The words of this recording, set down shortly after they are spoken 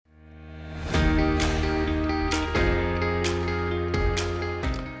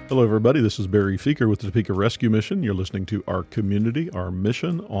Hello, everybody. This is Barry Feeker with the Topeka Rescue Mission. You're listening to Our Community, Our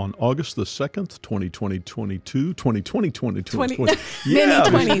Mission on August the 2nd, 2020. Many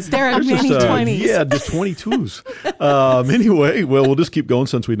 20s. There are many 20s. Yeah, just 22s. Anyway, well, we'll just keep going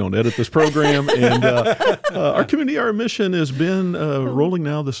since we don't edit this program. And Our Community, Our Mission has been rolling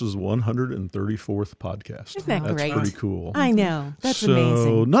now. This is 134th podcast. Isn't that That's great? pretty cool. I know. That's so,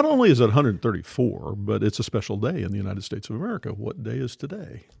 amazing. not only is it 134, but it's a special day in the United States of America. What day is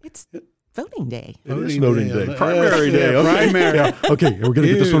today? It's voting day. It is voting day. Primary day. Yeah, Okay. primary. Yeah. Okay, we're going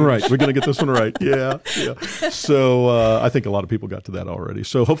to get this one right. We're going to get this one right. Yeah. So I think a lot of people got to that already.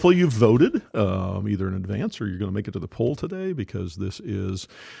 So hopefully you voted either in advance or you're going to make it to the poll today, because this is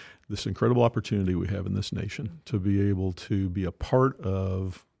this incredible opportunity we have in this nation to be able to be a part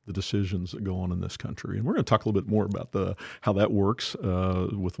of the decisions that go on in this country. And we're going to talk a little bit more about how that works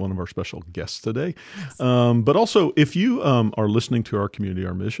with one of our special guests today. Yes. But also, if you are listening to Our Community,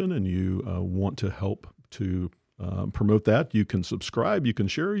 Our Mission, and you want to help to promote that, you can subscribe, you can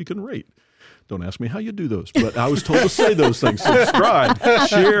share, you can rate. Don't ask me how you do those, but I was told to say those things. Subscribe,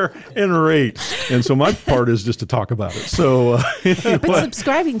 share, and rate. And so my part is just to talk about it. So anyway. But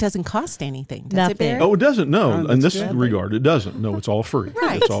subscribing doesn't cost anything, does Nothing. it, Barry? Oh, it doesn't. No, Oh, in this that's good. regard, it doesn't. No, it's all free.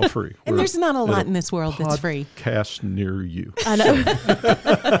 Right. It's all free. And We're there's not a at lot in this world that's free. Podcast near you. I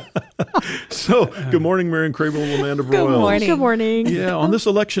know. So, good morning, Marion Crable and Amanda Broyles. Good morning. Good morning. Yeah, on this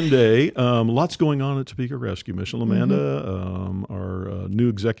election day, lots going on at Topeka Rescue Mission. Amanda, our new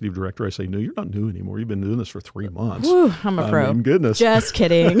executive director, I say new. You're not new anymore. You've been doing this for 3 months. Woo, I'm a pro. I mean, goodness. Just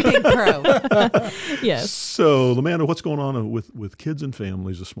kidding. Big pro. Yes. So, Amanda, what's going on with kids and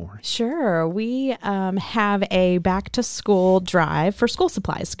families this morning? Sure. We have a back to school drive for school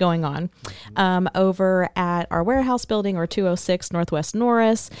supplies going on over at our warehouse building, or 206 Northwest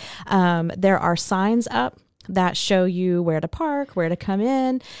Norris. There are signs up that show you where to park, where to come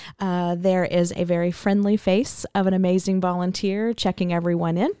in. There is a very friendly face of an amazing volunteer checking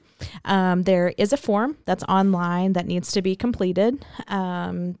everyone in. There is a form that's online that needs to be completed.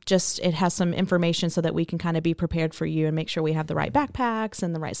 It has some information so that we can kind of be prepared for you and make sure we have the right backpacks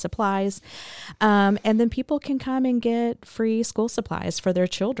and the right supplies. And then people can come and get free school supplies for their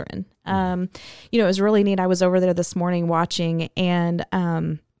children. It was really neat. I was over there this morning watching, and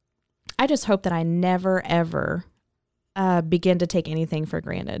I just hope that I never, ever begin to take anything for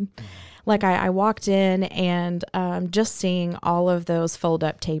granted. Like I walked in and just seeing all of those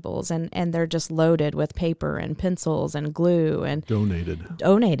fold-up tables, and they're just loaded with paper and pencils and glue and Donated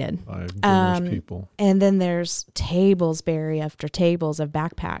by generous people. And then there's tables, Barry, after tables of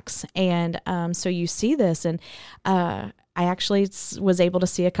backpacks. And so you see this, and I actually was able to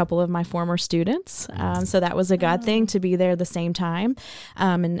see a couple of my former students. So that was a God thing to be there the same time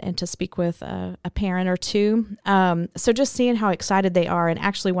and to speak with a parent or two. So just seeing how excited they are. And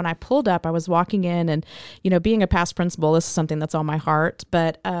actually, when I pulled up, I was walking in, and, being a past principal, this is something that's on my heart.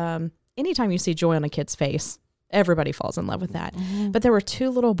 But anytime you see joy on a kid's face, everybody falls in love with that. Mm-hmm. But there were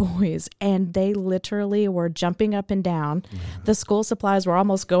 2 little boys, and they literally were jumping up and down. Mm-hmm. The school supplies were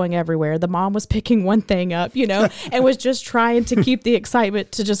almost going everywhere. The mom was picking one thing up, and was just trying to keep the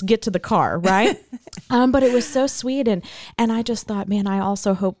excitement to just get to the car, right? But it was so sweet. And I just thought, man, I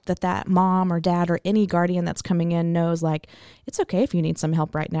also hope that mom or dad or any guardian that's coming in knows, like, it's okay if you need some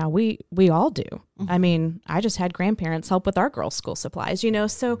help right now. We all do. Mm-hmm. I mean, I just had grandparents help with our girls' school supplies,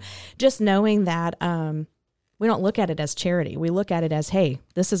 so just knowing that, we don't look at it as charity. We look at it as, hey,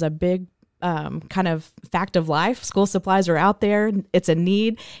 this is a big kind of fact of life. School supplies are out there. It's a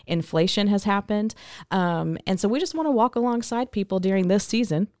need. Inflation has happened. And so we just want to walk alongside people during this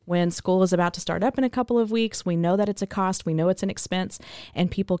season when school is about to start up in a couple of weeks. We know that it's a cost. We know it's an expense,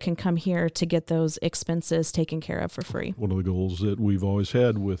 and people can come here to get those expenses taken care of for free. One of the goals that we've always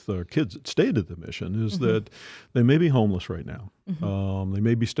had with our kids that stayed at the mission is that they may be homeless right now. Mm-hmm. They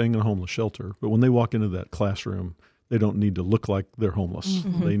may be staying in a homeless shelter, but when they walk into that classroom, they don't need to look like they're homeless.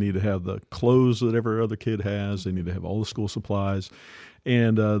 Mm-hmm. They need to have the clothes that every other kid has. They need to have all the school supplies.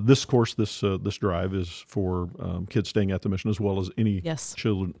 And this drive is for kids staying at the mission, as well as any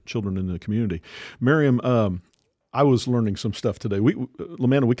children in the community. Miriam, I was learning some stuff today.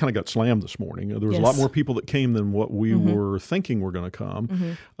 Amanda, we kind of got slammed this morning. There was a lot more people that came than what we were thinking were going to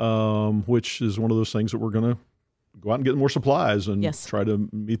come, which is one of those things that we're going to go out and get more supplies and try to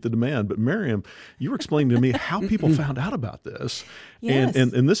meet the demand. But Miriam, you were explaining to me how people found out about this. Yes.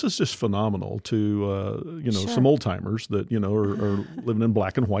 And this is just phenomenal to, some old timers that, are living in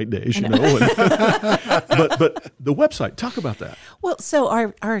black and white days, but the website, talk about that. Well, so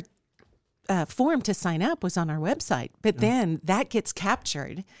our form to sign up was on our website, but then that gets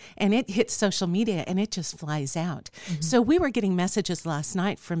captured and it hits social media and it just flies out. So we were getting messages last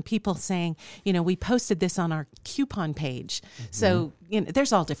night from people saying, we posted this on our coupon page. So,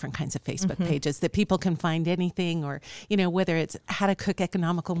 there's all different kinds of Facebook pages that people can find anything, or, whether it's how to cook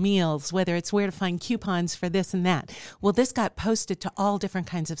economical meals, whether it's where to find coupons for this and that. Well, this got posted to all different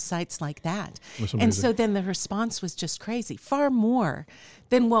kinds of sites like that. And so then the response was just crazy, far more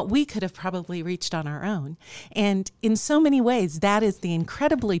than what we could have probably reached on our own. And in so many ways, that is the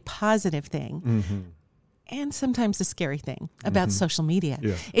incredibly positive thing. And sometimes the scary thing about social media.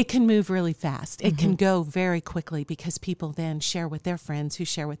 Yeah. It can move really fast. It can go very quickly because people then share with their friends, who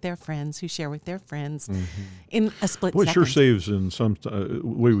share with their friends, who share with their friends in a split second. It sure saves in some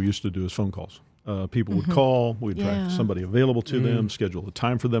way we used to do is phone calls. People would call, we'd have somebody available to them, schedule a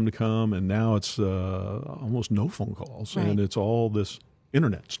time for them to come, and now it's almost no phone calls. Right. And it's all this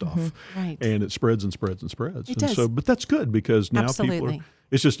internet stuff. Right. And it spreads and spreads and spreads. It does. So, but that's good because now Absolutely. people are,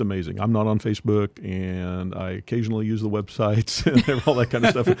 it's just amazing. I'm not on Facebook, and I occasionally use the websites and all that kind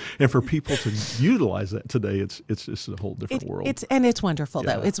of stuff. And for people to utilize that today, it's just a whole different world. It's wonderful,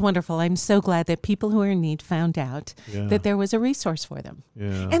 though. It's wonderful. I'm so glad that people who are in need found out that there was a resource for them.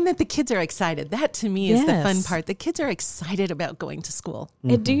 Yeah. And that the kids are excited. That, to me, is the fun part. The kids are excited about going to school.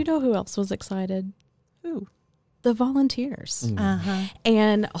 And do you know who else was excited? Who? The volunteers.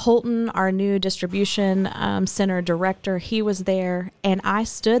 And Holton, our new distribution center director, he was there, and I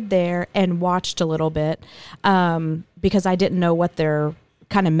stood there and watched a little bit because I didn't know what their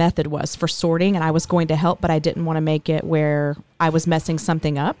kind of method was for sorting, and I was going to help, but I didn't want to make it where I was messing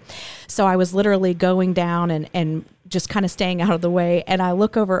something up. So I was literally going down and just kind of staying out of the way. And I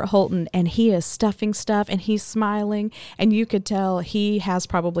look over at Holton, and he is stuffing stuff, and he's smiling, and you could tell he has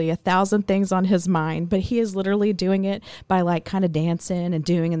probably 1,000 things on his mind, but he is literally doing it by like kind of dancing and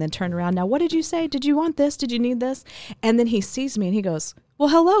doing, and then turn around. Now, what did you say? Did you want this? Did you need this? And then he sees me and he goes, well,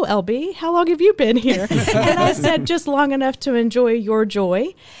 hello, LB. How long have you been here? And I said, just long enough to enjoy your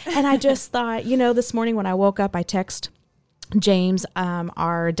joy. And I just thought, this morning when I woke up, I text James,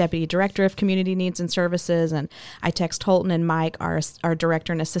 our Deputy Director of Community Needs and Services, and I text Holton and Mike, our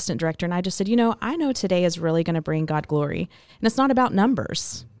Director and Assistant Director, and I just said, I know today is really going to bring God glory. And it's not about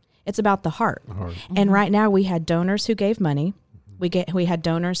numbers. It's about the heart. And right now we had donors who gave money. We had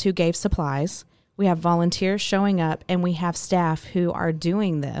donors who gave supplies. We have volunteers showing up, and we have staff who are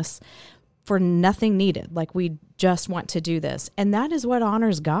doing this for nothing needed. Like, we just want to do this. And that is what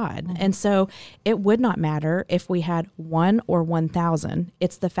honors God. And so it would not matter if we had 1 or 1,000.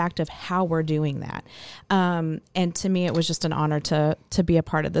 It's the fact of how we're doing that. And to me, it was just an honor to be a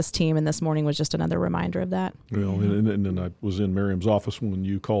part of this team. And this morning was just another reminder of that. Well, and then I was in Miriam's office when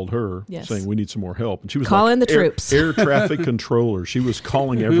you called her saying we need some more help. And she was calling the troops. Air traffic controller. She was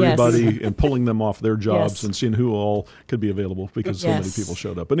calling everybody and pulling them off their jobs and seeing who all could be available because so many people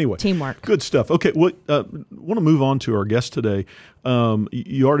showed up. Anyway, teamwork. Good stuff. Okay, want to move on to our guest today.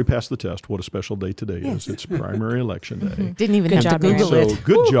 You already passed the test. What a special day today is. It's primary election day. Didn't even have to Google it. So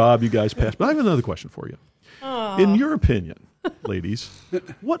good job, you guys passed. But I have another question for you. In your opinion, ladies,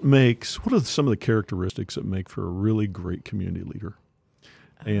 what are some of the characteristics that make for a really great community leader?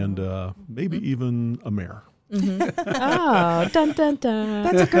 And maybe even a mayor? Oh, dun, dun, dun.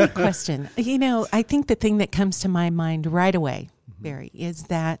 That's a great question. I think the thing that comes to my mind right away, Barry, is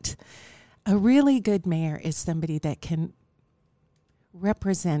that a really good mayor is somebody that can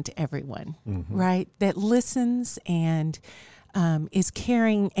represent everyone, right? That listens and is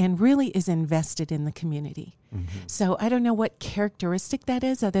caring and really is invested in the community. So I don't know what characteristic that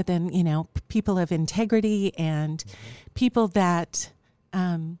is other than, people of integrity and people that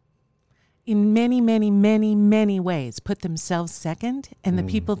in many, many, many, many ways put themselves second and the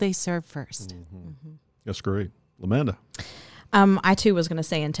people they serve first. That's great. Lamanda. I too was going to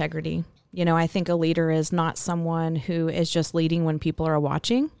say integrity. I think a leader is not someone who is just leading when people are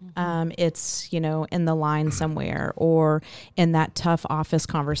watching. It's, in the line somewhere or in that tough office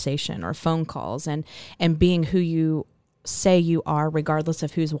conversation or phone calls and being who you say you are regardless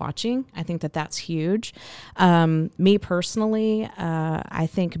of who's watching. I think that's huge. Me personally, I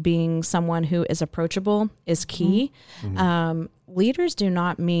think being someone who is approachable is key. Leaders do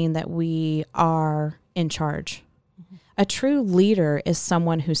not mean that we are in charge. A true leader is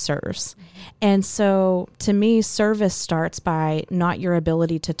someone who serves. And so to me, service starts by not your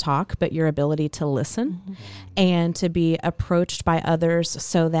ability to talk, but your ability to listen and to be approached by others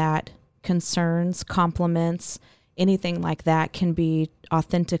so that concerns, compliments, anything like that can be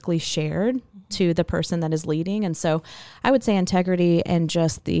authentically shared to the person that is leading. And so I would say integrity and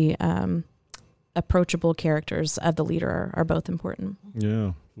just the approachable characters of the leader are both important.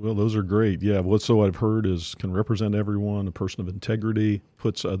 Yeah. Well, those are great. Yeah, what so I've heard is can represent everyone, a person of integrity,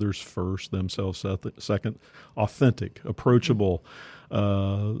 puts others first, themselves second, authentic, approachable,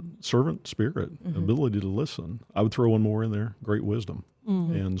 servant spirit, ability to listen. I would throw one more in there, great wisdom.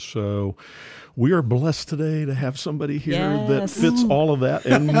 And so we are blessed today to have somebody here that fits all of that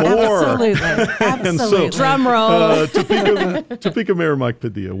and more. Absolutely. And so, Drum roll. Topeka Mayor Mike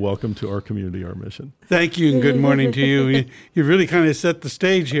Padilla, welcome to our community, our mission. Thank you, and good morning to you. You really kind of set the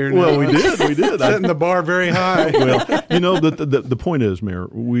stage here. Well, we did. Setting the bar very high. Well, the point is, Mayor,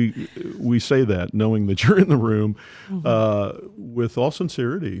 we say that knowing that you're in the room with all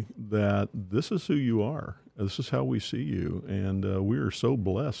sincerity that this is who you are. This is how we see you, and we are so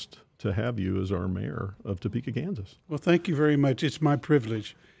blessed to have you as our mayor of Topeka, Kansas. Well, thank you very much. It's my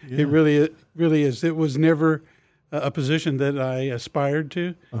privilege. Yeah. It really is. It was never a position that I aspired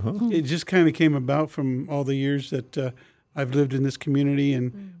to. It just kind of came about from all the years that I've lived in this community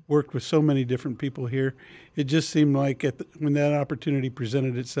and worked with so many different people here. It just seemed like when that opportunity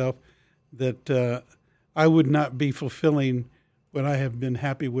presented itself that I would not be fulfilling what I have been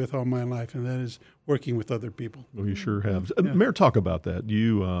happy with all my life, and that is working with other people. Well, you sure have. Mayor, talk about that.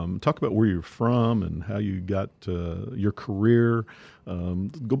 You talk about where you're from and how you got your career.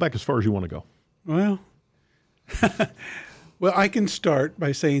 Go back as far as you want to go. Well, I can start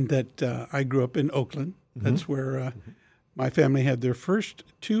by saying that I grew up in Oakland. That's where my family had their first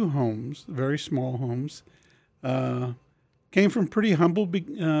two homes, very small homes. Came from pretty humble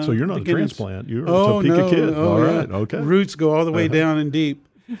so you're not beginnings. A transplant. You're a Topeka kid. All right. Okay. Roots go all the way down and deep.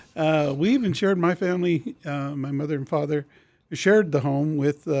 We even shared my family, my mother and father, shared the home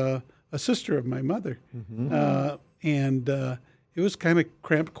with a sister of my mother. And it was kind of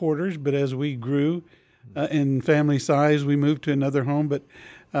cramped quarters, but as we grew in family size, we moved to another home. But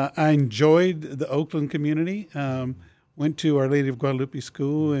I enjoyed the Oakland community. Went to Our Lady of Guadalupe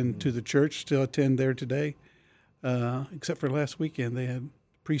School and to the church, still attend there today. Except for last weekend,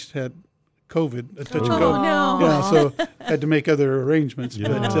 priest had COVID, a touch of COVID. No. Yeah, so had to make other arrangements. Yeah.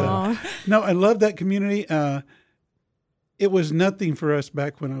 But no, I love that community. It was nothing for us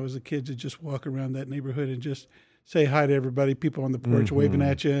back when I was a kid to just walk around that neighborhood and just say hi to everybody, people on the porch waving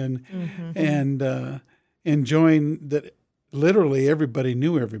at you, and enjoying that. Literally, everybody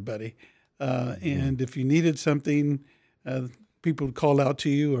knew everybody, and if you needed something. People would call out to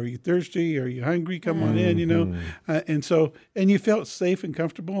you, are you thirsty? Are you hungry? Come on in, and you felt safe and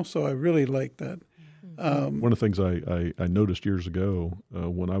comfortable. So I really liked that. One of the things I noticed years ago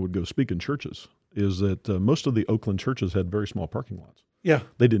when I would go speak in churches is that most of the Oakland churches had very small parking lots. Yeah.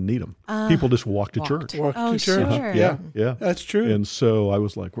 They didn't need them. People just walked to church. Walked to church. Sure. Yeah. That's true. And so I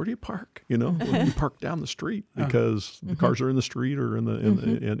was like, where do you park? Well, you park down the street because the cars are in the street or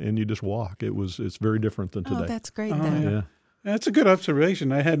and you just walk. It's very different than today. Oh, that's great then. Yeah. That's a good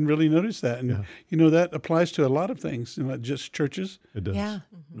observation. I hadn't really noticed that. And, that applies to a lot of things, not just churches. It does. Yeah.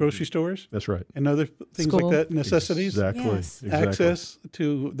 Grocery stores. That's right. And other things School. like that, necessities. Exactly. Yes. Exactly. Access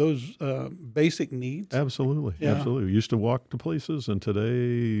to those basic needs. Absolutely. Yeah. Absolutely. We used to walk to places, and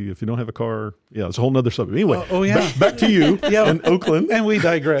today, if you don't have a car, it's a whole nother subject. Anyway, back to you in Oakland. And we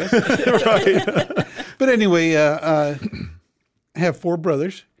digress. Right. But anyway, I have four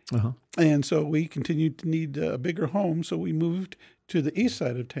brothers. And so we continued to need a bigger home. So we moved to the east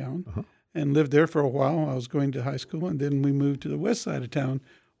side of town and lived there for a while. I was going to high school. And then we moved to the west side of town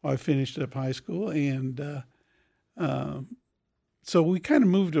while I finished up high school. And so we kind of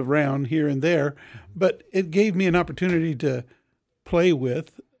moved around here and there. But it gave me an opportunity to play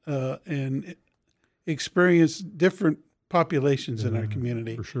with and experience different populations in our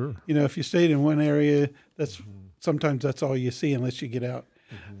community. For sure. If you stayed in one area, sometimes that's all you see unless you get out.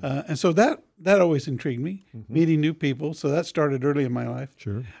 And so that always intrigued me, meeting new people. So that started early in my life.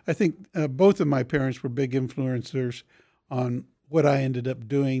 Sure. I think both of my parents were big influencers on what I ended up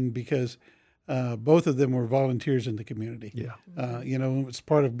doing because both of them were volunteers in the community. Yeah. It's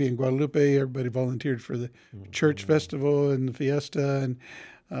part of being Guadalupe. Everybody volunteered for the church festival and the fiesta and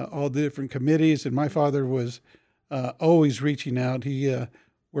all the different committees. And my father was always reaching out. He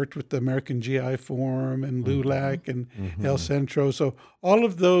worked with the American GI Forum and LULAC and El Centro. So all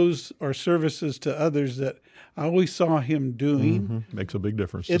of those are services to others that I always saw him doing. Makes a big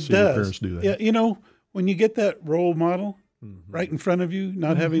difference to It see does. your parents do that. Yeah, when you get that role model right in front of you,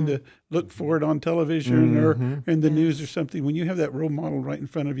 not having to look for it on television or in the news or something, when you have that role model right in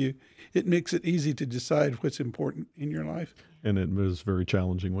front of you, it makes it easy to decide what's important in your life. And it is very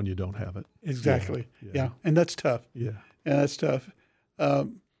challenging when you don't have it. Exactly. Yeah. And that's tough. Yeah. Yeah, that's tough.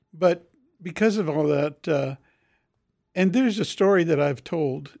 But because of all that, and there's a story that I've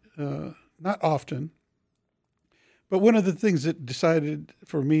told, not often, But one of the things that decided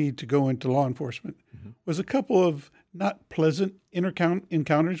for me to go into law enforcement was a couple of not pleasant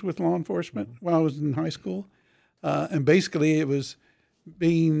encounters with law enforcement when I was in high school. And basically it was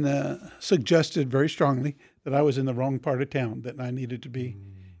being suggested very strongly that I was in the wrong part of town, that I needed to be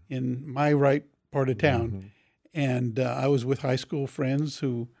in my right part of town. And I was with high school friends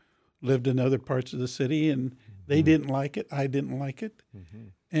who lived in other parts of the city, and they didn't like it. I didn't like it.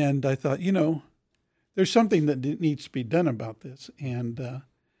 And I thought, there's something that needs to be done about this. And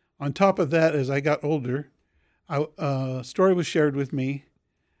on top of that, as I got older, a story was shared with me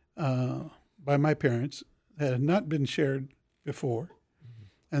by my parents that had not been shared before,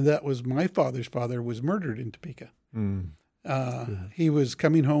 and that was my father's father was murdered in Topeka. He was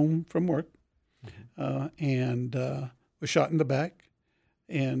coming home from work and was shot in the back,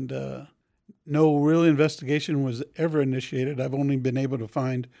 and no real investigation was ever initiated. I've only been able to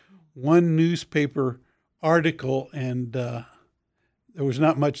find one newspaper article, and there was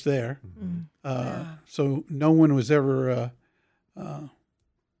not much there. So no one was ever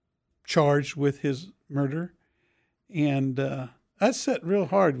charged with his murder. And that set real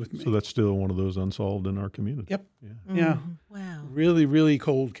hard with me. So that's still one of those unsolved in our community. Yep. Yeah. Yeah. Wow. Really, really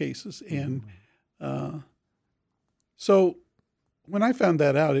cold cases. And so when I found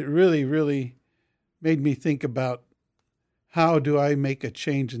that out, it really, really made me think about how do I make a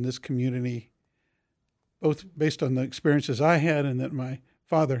change in this community, both based on the experiences I had and that my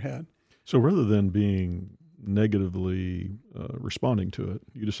father had. So rather than being negatively responding to it,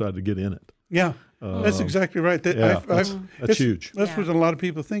 you decided to get in it. Yeah, that's exactly right. That's huge. That's what a lot of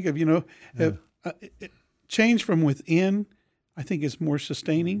people think of. Change from within, I think, is more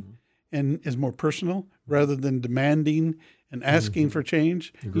sustaining and is more personal rather than demanding and asking for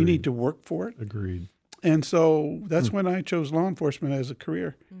change. Agreed. You need to work for it. Agreed. And so that's when I chose law enforcement as a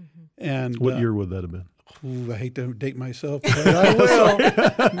career. And What year would that have been? I hate to date myself, but I will.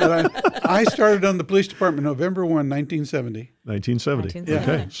 But I started on the police department November 1, 1970. 1970. Yeah.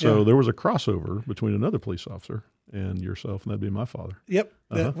 Okay. So Yeah. there was a crossover between another police officer and yourself, and that'd be my father. Yep,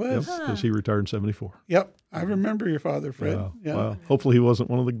 that was. Because he retired in 74. Yep, I remember your father, Fred. Wow. Yeah. Wow. Hopefully he wasn't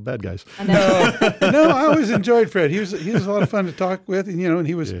one of the bad guys. No, I always enjoyed Fred. He was a lot of fun to talk with, and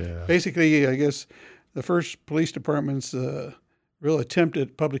he was basically, I guess, the first police department's real attempt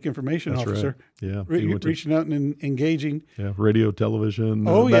at public information That's officer. right. Yeah. Reaching out and engaging. Yeah, radio, television.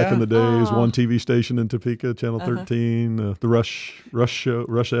 Oh, back yeah. in the days, one TV station in Topeka, Channel 13, the Rush show,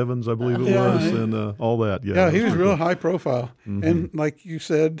 Rush Evans, I believe it was, and all that. Yeah, He was real high profile. And like you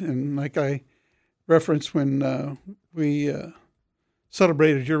said, and like I referenced when we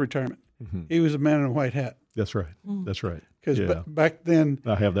celebrated your retirement, he was a man in a white hat. That's right. That's right. Because back then,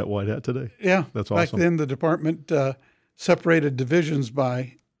 I have that white hat today. yeah, That's back awesome. then the department separated divisions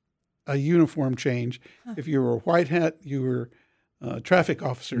by a uniform change. If you were a white hat, you were a traffic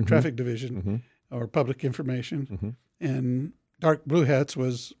officer, traffic division, or public information, and dark blue hats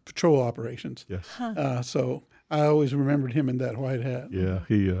was patrol operations. Yes. So I always remembered him in that white hat. Yeah,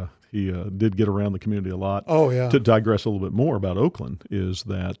 he did get around the community a lot. Oh, yeah. To digress a little bit more about Oakland is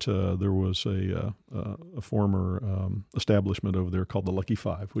that there was a former establishment over there called the Lucky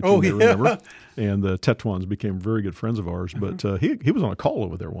Five, which you may remember. And the Tetuans became very good friends of ours. But he was on a call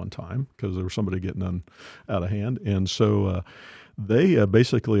over there one time because there was somebody getting out of hand. And so they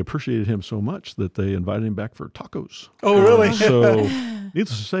basically appreciated him so much that they invited him back for tacos. Oh, really? So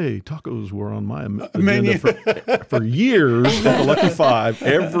needless to say, tacos were on my agenda for years at the Lucky Five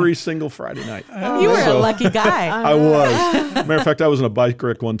every single Friday night. You were a lucky guy. I was. Matter of fact, I was in a bike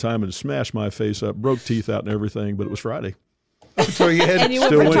wreck one time and smashed my face up, broke teeth out and everything, but it was Friday. So you had And you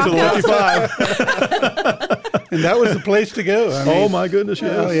Still went went for to the Lucky tacos. Five. and that was the place to go. I mean, Oh my goodness,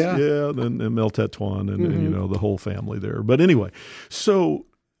 yes. Oh, yeah. Yeah, and Mel Tetuan and the whole family there. But anyway, so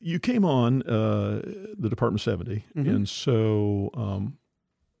you came on the Department 70, and so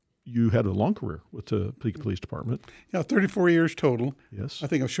you had a long career with the Topeka Police Department. 34 years total. Yes. I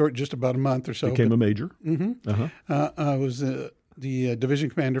think I was short just about a month or so. Became a major. I was the division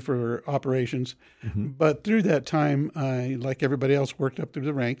commander for operations. But through that time, I, like everybody else, worked up through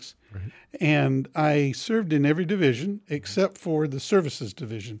the ranks. Right. And I served in every division except for the services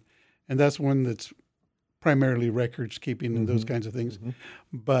division. And that's one that's primarily records keeping and those kinds of things.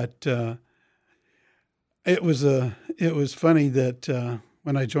 But it was funny that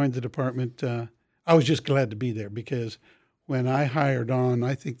when I joined the department, I was just glad to be there because when I hired on,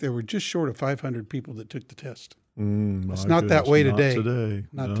 I think there were just short of 500 people that took the test. It's not that way today.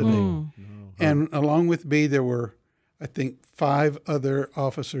 Not today. No. And along with me, there were, I think, 5 other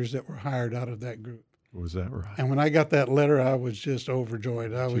officers that were hired out of that group. Was that right? And when I got that letter, I was just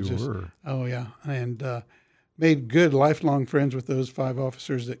overjoyed. I was You just, were. oh yeah. And made good lifelong friends with those 5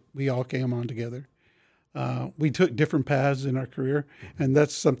 officers that we all came on together. We took different paths in our career, and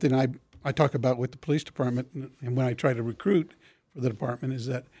that's something I talk about with the police department, and when I try to recruit for the department, is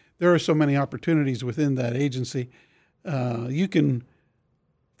that there are so many opportunities within that agency. You can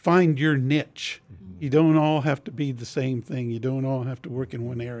find your niche. You don't all have to be the same thing. You don't all have to work in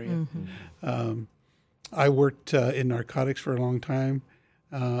one area. I worked in narcotics for a long time,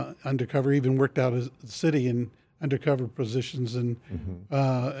 undercover, even worked out of the city in undercover positions, and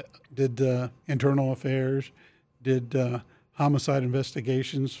did internal affairs, did homicide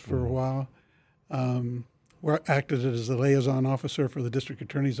investigations for a while. Acted as a liaison officer for the district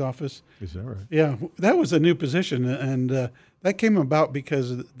attorney's office. Is that right? Yeah, that was a new position, and that came about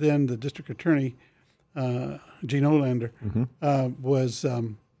because then the district attorney, Gene Olander, was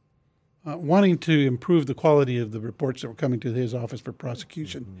wanting to improve the quality of the reports that were coming to his office for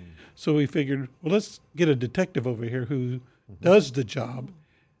prosecution. So we figured, well, let's get a detective over here who does the job,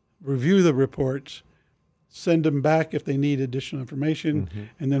 review the reports, send them back if they need additional information,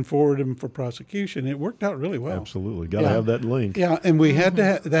 and then forward them for prosecution. It worked out really well. Absolutely. Got to have that link. Yeah, and we had to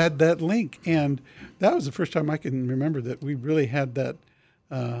have that link. And that was the first time I can remember that we really had that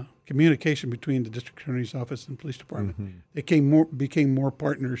communication between the district attorney's office and police department. They became more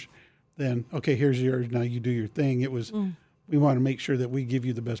partners than, okay, here's yours, now you do your thing. It was, we want to make sure that we give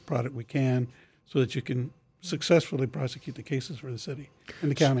you the best product we can so that you can successfully prosecute the cases for the city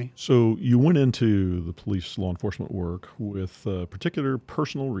and the county. So you went into the police law enforcement work with a particular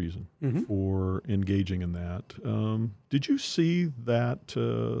personal reason for engaging in that. Did you see that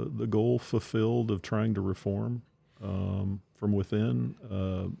the goal fulfilled of trying to reform from within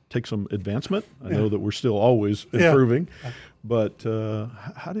take some advancement? I know that we're still always improving, but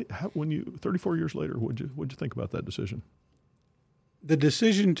when you 34 years later, what'd you think about that decision? The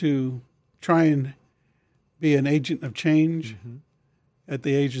decision to try and be an agent of change at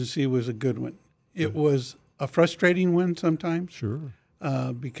the agency was a good one. It was a frustrating one sometimes. Sure.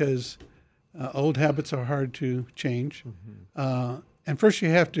 Because old habits are hard to change. And first you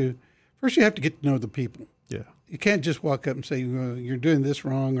have to get to know the people. Yeah. You can't just walk up and say, well, you're doing this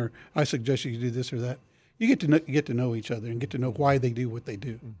wrong, or I suggest you do this or that. You get to know each other and get to know why they do what they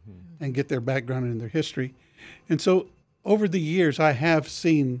do, and get their background and their history. And so over the years, I have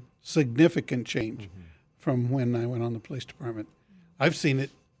seen significant change from when I went on the police department. I've seen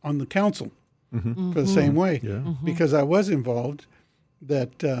it on the council for the same way, because I was involved.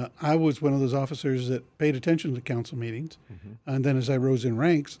 That I was one of those officers that paid attention to council meetings, and then as I rose in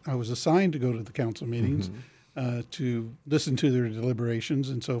ranks, I was assigned to go to the council meetings to listen to their deliberations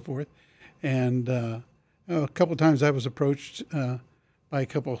and so forth. And a couple of times I was approached by a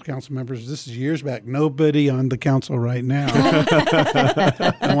couple of council members. This is years back. Nobody on the council right now.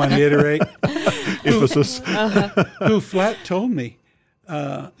 I want to iterate. Emphasis. Who flat told me,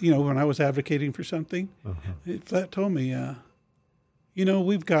 when I was advocating for something, it flat told me,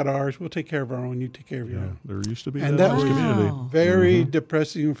 we've got ours. We'll take care of our own. You take care of your own. There used to be and that was community. Very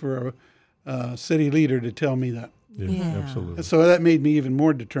depressing for a city leader to tell me that. Yeah, absolutely. So that made me even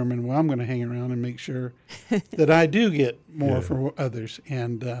more determined. Well, I'm going to hang around and make sure that I do get more for others,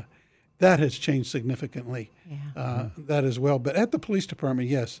 and that has changed significantly. That as well. But at the police department,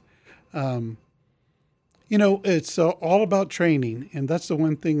 yes, it's all about training, and that's the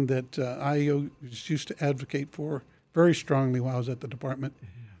one thing that I used to advocate for very strongly while I was at the department.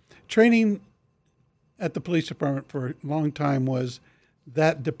 Training at the police department for a long time was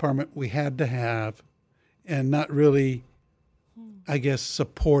that department we had to have, and not really, I guess,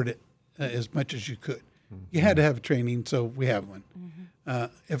 support it as much as you could. You had to have training, so we have one.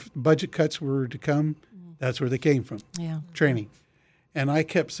 If budget cuts were to come, that's where they came from, training. And I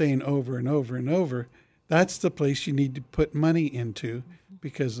kept saying over and over and over, that's the place you need to put money into,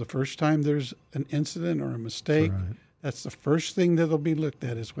 because the first time there's an incident or a mistake, that's the first thing that'll be looked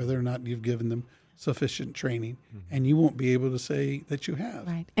at, is whether or not you've given them sufficient training, and you won't be able to say that you have.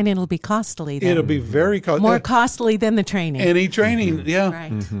 Right, and it'll be costly then. It'll be very costly. More costly than the training. Any training,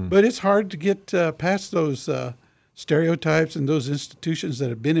 Right. But it's hard to get past those stereotypes and those institutions that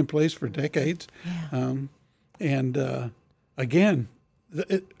have been in place for decades. Again,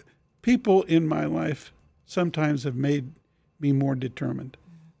 people in my life sometimes have made me more determined.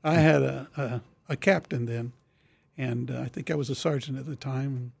 I had a captain then, and I think I was a sergeant at the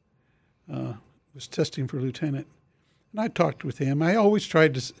time, and was testing for lieutenant. And I talked with him. I always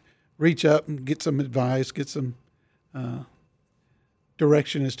tried to reach up and get some advice, get some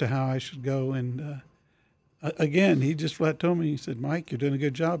direction as to how I should go. And again, he just flat told me, he said, Mike, you're doing a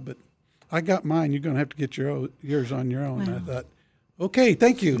good job, but I got mine. You're going to have to get yours on your own. Wow. And I thought, Okay,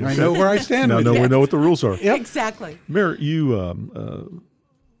 thank you. I know where I stand. Now with we you. know what the rules are. Yep. Exactly. Mayor, you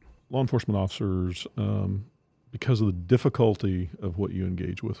law enforcement officers, because of the difficulty of what you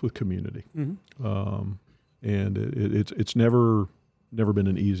engage with community, and it's never been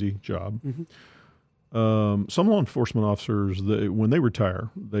an easy job. Some law enforcement officers, when they retire,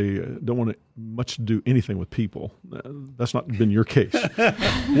 they don't want much to do anything with people. That's not been your case.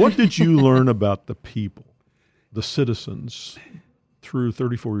 What did you learn about the people, the citizens, through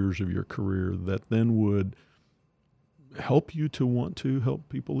 34 years of your career that then would help you to want to help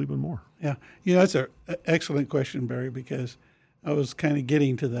people even more? Yeah, that's an excellent question, Barry, because I was kind of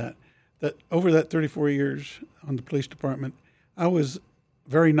getting to that over that 34 years on the police department, I was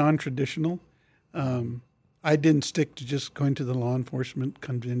very non-traditional. I didn't stick to just going to the law enforcement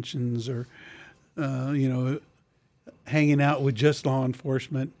conventions or, hanging out with just law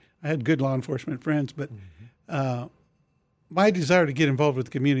enforcement. I had good law enforcement friends, but my desire to get involved with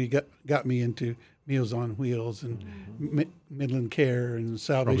the community got me into Meals on Wheels and Midland Care and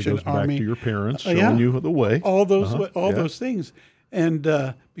Salvation Probably goes Army. back to your parents showing you the way. All those things.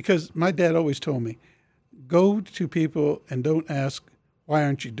 And because my dad always told me, go to people and don't ask, why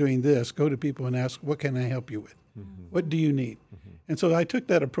aren't you doing this? Go to people and ask, what can I help you with? What do you need? And so I took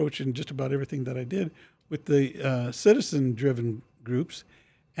that approach in just about everything that I did with the citizen-driven groups,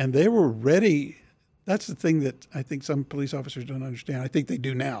 and they were ready. That's the thing that I think some police officers don't understand. I think they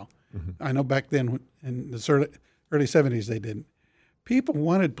do now. I know back then in the early 70s they didn't. People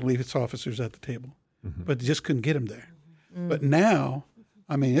wanted police officers at the table, but they just couldn't get them there. But now,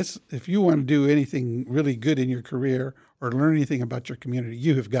 I mean, if you want to do anything really good in your career or learn anything about your community,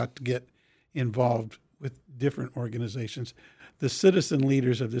 you have got to get involved with different organizations. The citizen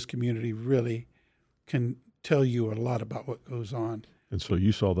leaders of this community really can tell you a lot about what goes on. And so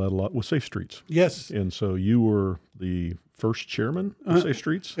you saw that a lot with Safe Streets. Yes. And so you were the first chairman of Safe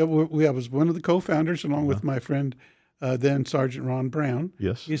Streets? I was one of the co-founders along with my friend, then Sergeant Ron Brown.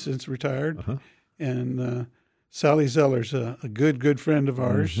 Yes. He's since retired. And Sally Zeller's a good friend of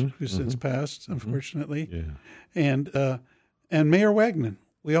ours who's since passed, unfortunately. Yeah. And Mayor Wagner.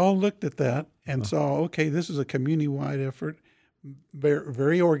 We all looked at that and saw, okay, this is a community-wide effort, very,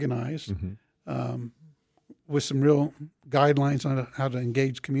 very organized, with some real guidelines on how to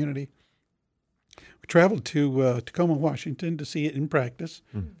engage community. We traveled to Tacoma, Washington to see it in practice,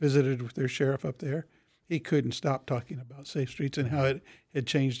 visited with their sheriff up there. He couldn't stop talking about Safe Streets and how it had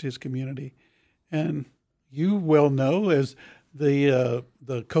changed his community. And you well know, as the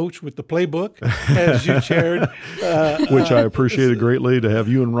coach with the playbook, as you chaired. Which I appreciated greatly to have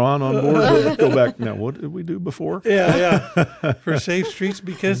you and Ron on board. But go back now. What did we do before? For Safe Streets,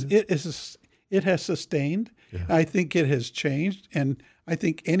 because it has sustained. Yeah. I think it has changed, and I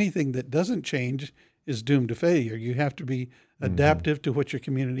think anything that doesn't change is doomed to failure. You have to be adaptive to what your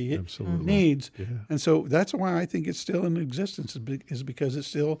community needs. Yeah. And so that's why I think it's still in existence, is because it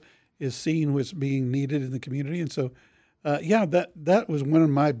still is seen what's being needed in the community. And so, that was one of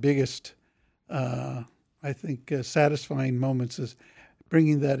my biggest, I think, satisfying moments, is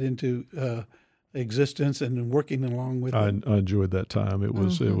bringing that into existence and working along with it. I enjoyed that time. It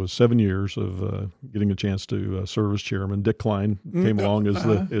was 7 years of getting a chance to serve as chairman. Dick Klein came along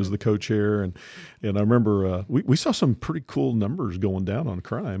as the co-chair, and I remember we saw some pretty cool numbers going down on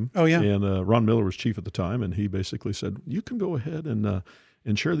crime. Oh yeah. And Ron Miller was chief at the time, and he basically said, "You can go ahead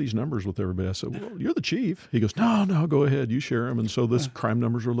and share these numbers with everybody." I said, "Well, you're the chief." He goes, No, go ahead. You share them. And so this crime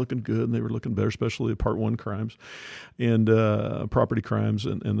numbers were looking good, and they were looking better, especially Part 1 crimes and property crimes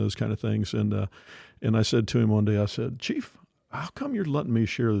and those kind of things. And I said to him one day, I said, "Chief, how come you're letting me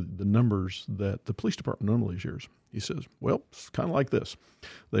share the numbers that the police department normally shares?" He says, "Well, it's kind of like this.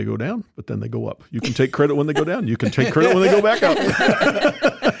 They go down, but then they go up. You can take credit when they go down. You can take credit when they go back up."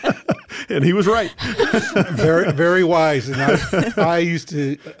 And he was right. Very, very wise. And I used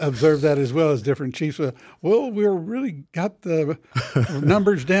to observe that as well as different chiefs. Well, we're really got the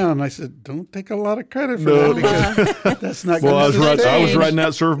numbers down. I said, don't take a lot of credit for that, because that's not Well, going to I was writing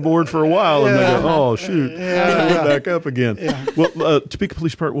that surfboard for a while, and they go, "Oh, shoot, went back up again." Yeah. Well, Topeka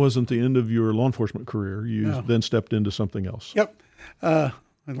Police Department wasn't the end of your law enforcement career. You then stepped into something else. Yep.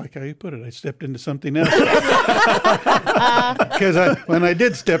 I like how you put it. I stepped into something else. Because when I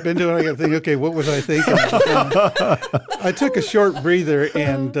did step into it, I got to think, okay, what was I thinking? I took a short breather,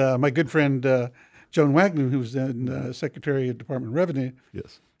 and my good friend Joan Wagner, who was then Secretary of Department of Revenue,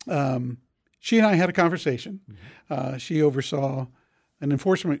 Yes. she and I had a conversation. She oversaw an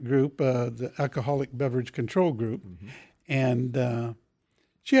enforcement group, the Alcoholic Beverage Control Group, and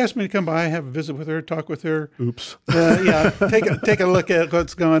she asked me to come by, have a visit with her, talk with her. Oops. Take a look at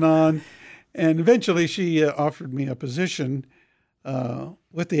what's going on. And eventually she offered me a position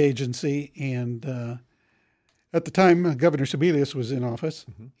with the agency. And at the time, Governor Sebelius was in office,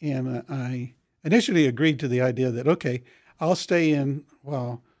 and I initially agreed to the idea that, okay, I'll stay in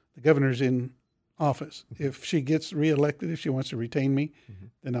while the governor's in office. If she gets reelected, if she wants to retain me,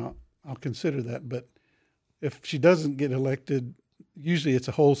 then I'll consider that. But if she doesn't get elected, usually it's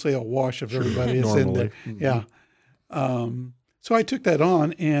a wholesale wash of everybody that's in there. Yeah. So I took that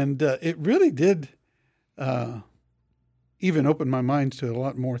on, and it really did even open my mind to a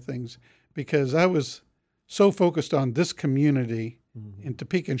lot more things, because I was so focused on this community in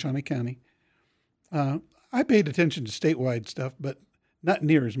Topeka and Shawnee County. I paid attention to statewide stuff, but not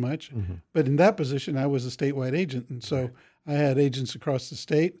near as much. But in that position, I was a statewide agent, and so I had agents across the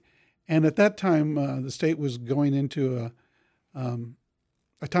state. And at that time, the state was going into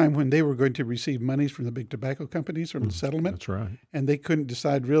a time when they were going to receive monies from the big tobacco companies from the settlement. That's right. And they couldn't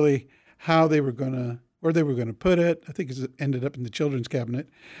decide really how they were going to, where they were going to put it. I think it ended up in the children's cabinet.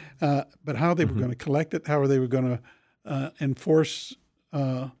 But how they were going to collect it, how they were going to enforce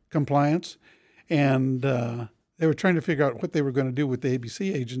compliance. And they were trying to figure out what they were going to do with the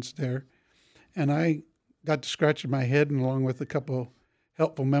ABC agents there. And I got to scratching my head, and along with a couple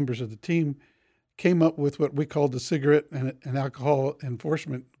helpful members of the team, came up with what we called the Cigarette and Alcohol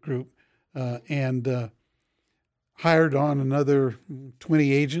Enforcement Group, and hired on another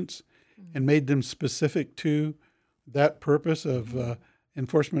 20 agents and made them specific to that purpose of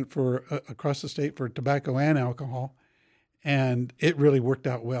enforcement for across the state for tobacco and alcohol. And it really worked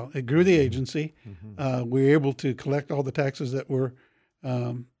out well. It grew the agency. We were able to collect all the taxes that were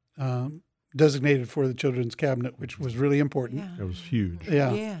designated for the children's cabinet, which was really important. That was huge.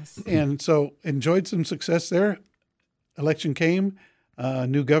 Yeah. Yes. And so enjoyed some success there. Election came,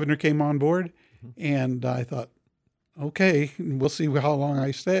 new governor came on board, and I thought, okay, we'll see how long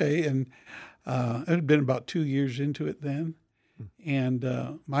I stay. And it had been about 2 years into it then.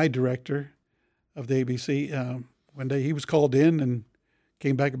 And my director of the ABC, one day he was called in and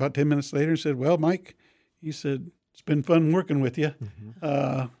came back about 10 minutes later and said, well, Mike, he said, it's been fun working with you.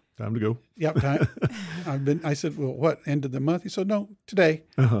 Time to go. Yeah, time. I said, well, what, end of the month? He said, no, today.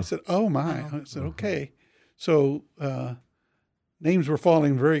 I said, oh, my. I said, okay. So names were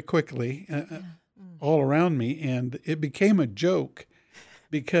falling very quickly all around me, and it became a joke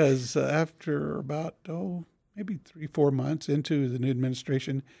because after about, maybe 3-4 months into the new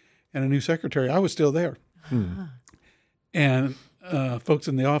administration and a new secretary, I was still there. And folks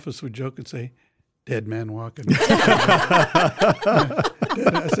in the office would joke and say, dead man walking.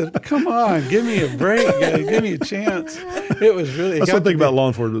 I said, come on, give me a break. Give me a chance. It was really... That's something about law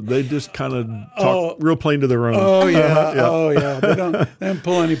enforcement. They just kind of talk real plain to their own. Oh, yeah. Oh, yeah. They don't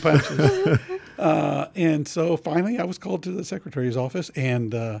pull any punches. And so finally I was called to the secretary's office,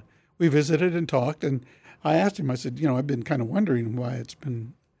 and we visited and talked. And I asked him, I said, I've been kind of wondering why it's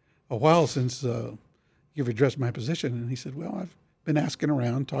been a while since you've addressed my position. And he said, well, I've been asking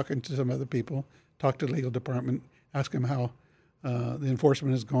around, talking to some other people, talked to the legal department, asked them how the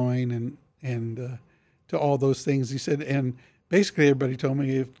enforcement is going, and to all those things. He said, and basically everybody told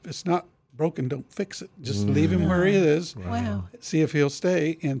me, if it's not broken, don't fix it. Just leave him where he is. Wow. See if he'll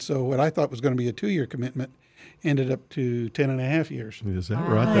stay. And so what I thought was going to be a 2-year commitment ended up to 10.5 years. Is that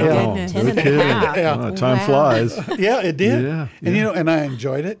Wow. right? Yeah. Oh, 10 no and a kidding. half. Yeah. Time Wow. flies. Yeah, it did. Yeah, And yeah. and I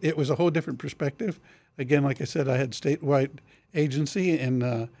enjoyed it. It was a whole different perspective. Again, like I said, I had statewide agency,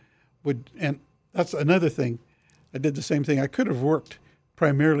 and that's another thing. I did the same thing. I could have worked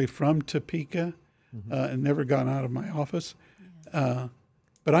primarily from Topeka and never gone out of my office,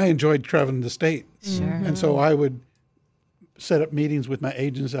 but I enjoyed traveling the state. Sure. And so I would set up meetings with my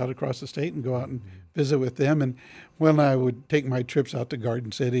agents out across the state and go out and visit with them. And when I would take my trips out to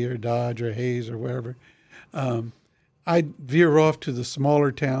Garden City or Dodge or Hayes or wherever, I'd veer off to the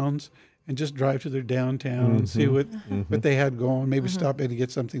smaller towns and just drive to their downtown and see what they had going, maybe stop in to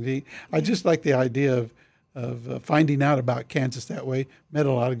get something to eat. I just like the idea of finding out about Kansas that way. Met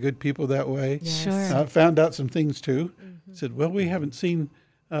a lot of good people that way. Yes. Sure. Found out some things too. Said, well, we haven't seen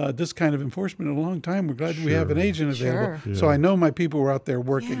this kind of enforcement in a long time. We're glad we have an agent available. Sure. So I know my people were out there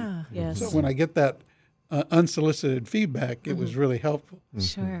working. Yeah. Yes. So when I get that unsolicited feedback, it was really helpful.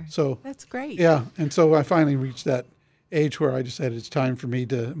 Sure. So That's great. yeah, and so I finally reached that age where I decided it's time for me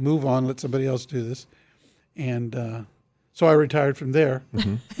to move on, let somebody else do this. And so I retired from there.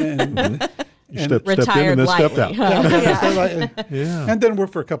 And You stepped in Retired and then stepped lightly. out. yeah. And then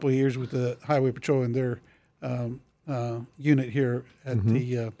worked for a couple of years with the Highway Patrol in their unit here at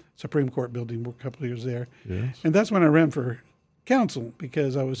the Supreme Court building. Worked a couple of years there. Yes. And that's when I ran for council,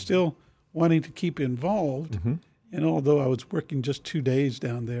 because I was still wanting to keep involved. And although I was working just 2 days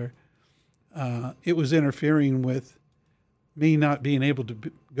down there, it was interfering with me not being able to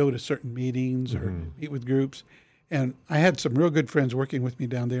go to certain meetings or meet with groups. And I had some real good friends working with me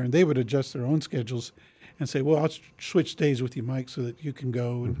down there, and they would adjust their own schedules and say, well, I'll switch days with you, Mike, so that you can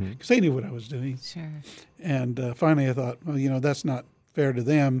go. Because they knew what I was doing. Sure. And finally I thought, well, that's not fair to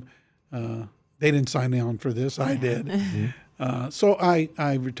them. They didn't sign on for this. I did. So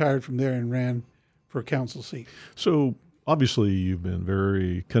I retired from there and ran for a council seat. So obviously you've been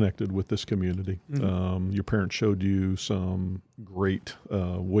very connected with this community. Your parents showed you some great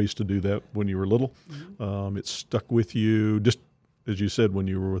ways to do that when you were little. It stuck with you, just as you said, when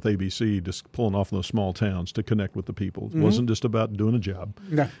you were with ABC, just pulling off in those small towns to connect with the people. It wasn't just about doing a job.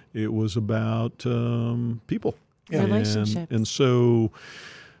 No. It was about people. Yeah. Relationships. And so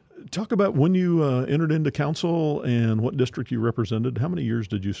talk about when you entered into council and what district you represented. How many years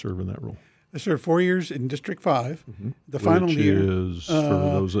did you serve in that role? I served 4 years in District 5. The final year is, for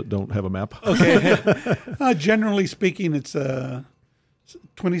those that don't have a map. Okay. Generally speaking, it's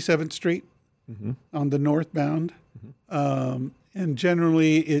 27th Street on the northbound. And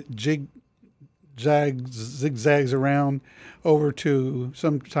generally it zigzags around over to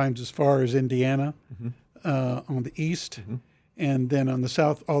sometimes as far as Indiana on the east. And then on the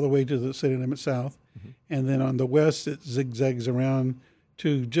south, all the way to the city limit south. And then on the west, it zigzags around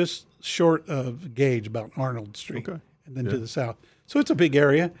to just short of Gage, about Arnold Street. Okay. And then to the south. So it's a big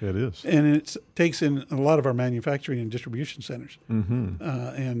area. It is. And it takes in a lot of our manufacturing and distribution centers.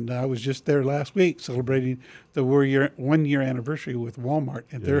 And I was just there last week celebrating the 1 year anniversary with Walmart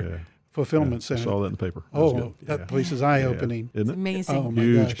at their fulfillment center. I saw that in the paper. That place is eye-opening. Isn't it? Amazing. Oh, my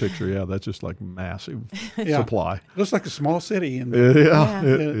Huge gosh. picture. Yeah, that's just like massive supply. It looks like a small city. And Yeah,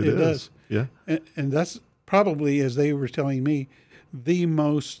 it is. does. Yeah. And that's probably, as they were telling me, the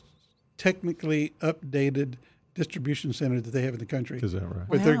most technically updated distribution center that they have in the country. Is that right?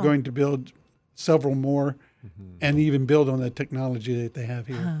 But they're Wow. going to build several more and even build on the technology that they have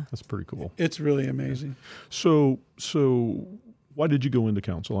here. That's pretty cool. It's really amazing. So why did you go into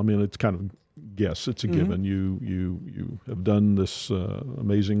council? I mean, it's kind of guess. It's a given. You have done this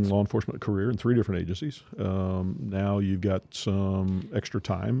amazing law enforcement career in 3 different agencies. Now you've got some extra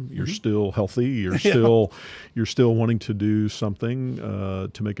time. You're still healthy. You're still wanting to do something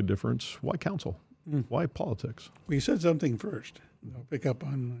to make a difference. Why council? Why politics? Well, you said something first. I'll pick up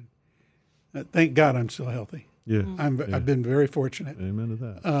on. Thank God I'm still healthy. Yeah. I've been very fortunate. Amen to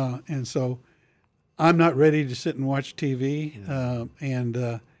that. And so I'm not ready to sit and watch TV.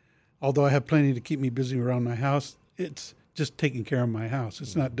 And although I have plenty to keep me busy around my house, it's just taking care of my house.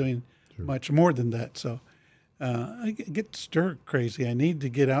 It's not doing much more than that. So I get stir crazy. I need to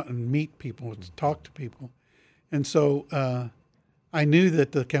get out and meet people, to talk to people. And so I knew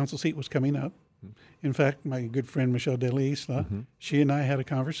that the council seat was coming up. In fact, my good friend Michelle De La Isla, she and I had a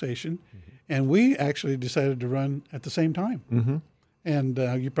conversation, and we actually decided to run at the same time. And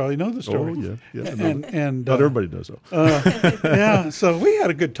you probably know the story. Oh, yeah. And Not everybody does, though. so we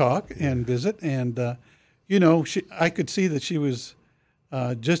had a good talk and visit, and I could see that she was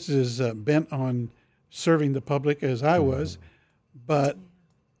just as bent on serving the public as I was, but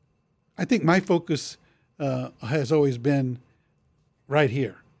I think my focus has always been right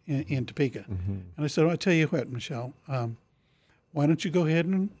here in Topeka. And I said, I'll tell you what, Michelle, why don't you go ahead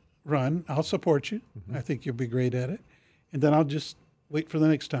and run? I'll support you. I think you'll be great at it. And then I'll just wait for the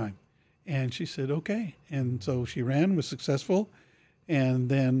next time. And she said, okay. And so she ran, was successful. And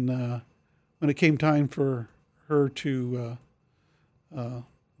then when it came time for her to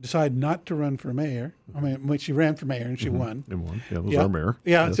decide not to run for mayor, when she ran for mayor and she won. And won. Yeah, it was our mayor.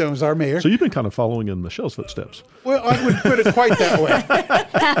 Yeah, Yes. so it was our mayor. So you've been kind of following in Michelle's footsteps. Well, I wouldn't put it quite that way.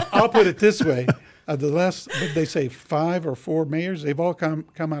 I'll put it this way. The last, what they say, 5 or 4 mayors, they've all come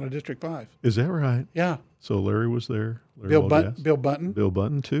out of District 5. Is that right? Yeah. So Larry was there. Larry Bill Walgass. Button. Bill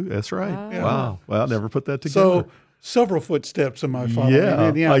Button, too. That's right. Yeah. Wow. Well, I never put that together. So several footsteps in my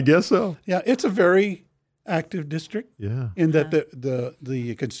following. Yeah, I guess so. Yeah, it's a very active district Yeah. in that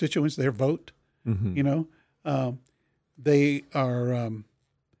the constituents there vote. They are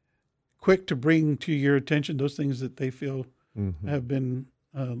quick to bring to your attention those things that they feel have been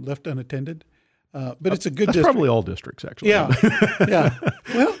left unattended. But it's a good That's district. probably all districts, actually. Yeah, yeah.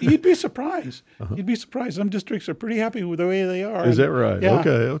 Well, you'd be surprised. You'd be surprised. Some districts are pretty happy with the way they are. Is that right? Yeah.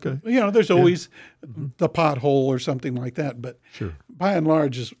 Okay. There's always the pothole or something like that. But Sure. by and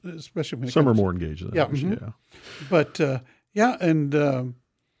large, especially when it Some are comes more engaged than Yeah, others. mhm. Yeah. But and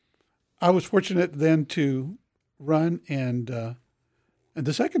I was fortunate then to run and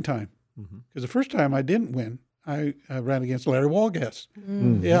the second time, because the first time I didn't win. I ran against Larry Walgass.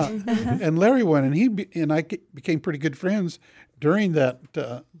 Yeah, and Larry won, and I became pretty good friends during that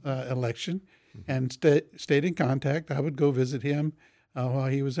election. and stayed in contact. I would go visit him while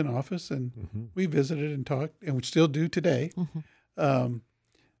he was in office, and we visited and talked, and we still do today. But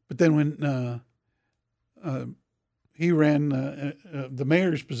then when he ran, the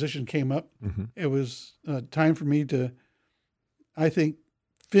mayor's position came up, it was time for me to, I think,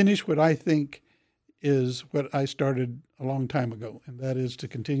 finish what I think is what I started a long time ago, and that is to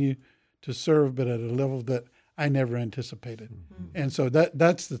continue to serve, but at a level that I never anticipated. And so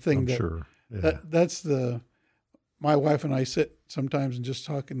that's the thing that's my wife and I sit sometimes and just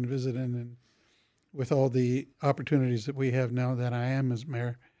talk and visit, and with all the opportunities that we have now that I am as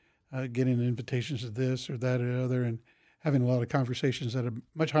mayor, getting invitations to this or that or other, and having a lot of conversations at a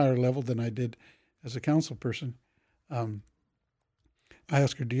much higher level than I did as a council person. I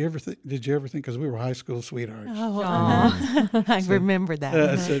asked her, did you ever think, because we were high school sweethearts. I remember that.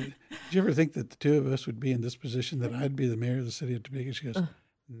 I said, did you ever think that the two of us would be in this position, that I'd be the mayor of the city of Topeka? She goes,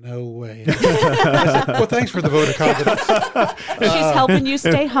 no way. I said, well, thanks for the vote of confidence. She's helping you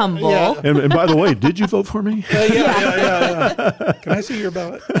stay humble. Yeah. And by the way, did you vote for me? Yeah. Can I see your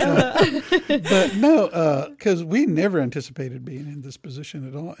ballot? But no, because we never anticipated being in this position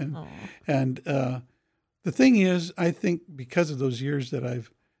at all. And the thing is, I think because of those years that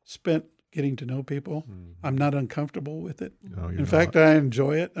I've spent getting to know people, I'm not uncomfortable with it. No, in fact, I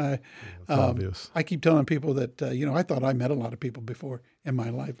enjoy it. Obvious. I keep telling people that, I thought I met a lot of people before in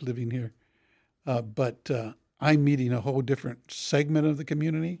my life living here. But I'm meeting a whole different segment of the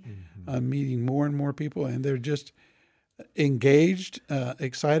community. I'm meeting more and more people, and they're just engaged,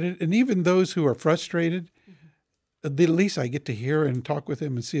 excited. And even those who are frustrated, at least I get to hear and talk with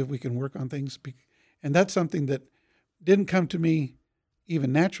them and see if we can work on things. And that's something that didn't come to me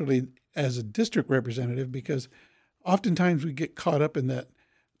even naturally as a district representative, because oftentimes we get caught up in that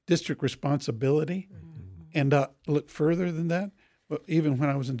district responsibility and not look further than that. But even when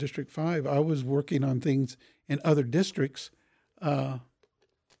I was in District 5, I was working on things in other districts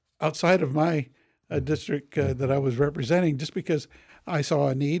outside of my district that I was representing, just because I saw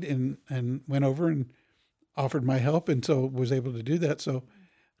a need and went over and offered my help, and so was able to do that. So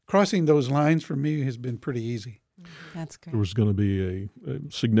crossing those lines for me has been pretty easy. That's great. There was going to be a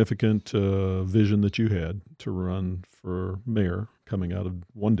significant vision that you had to run for mayor coming out of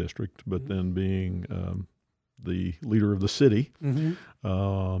one district, but then being the leader of the city, and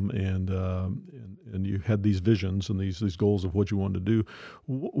you had these visions and these goals of what you wanted to do.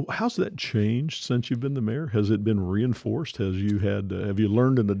 How's that changed since you've been the mayor? Has it been reinforced? Have you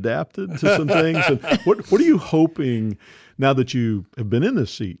learned and adapted to some things? And what are you hoping now that you have been in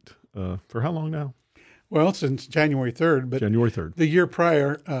this seat for how long now? Well, since January 3rd. But January 3rd. The year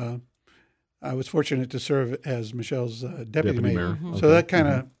prior, I was fortunate to serve as Michelle's deputy mayor. So that kind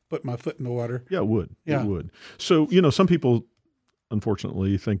of put my foot in the water. Yeah, it would. Yeah. It would. So, some people,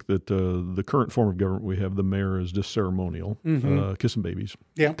 unfortunately, think that the current form of government we have, the mayor is just ceremonial, kissing babies,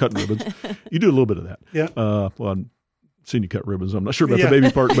 cutting ribbons. You do a little bit of that. Yeah. Well, I've seen you cut ribbons. I'm not sure about the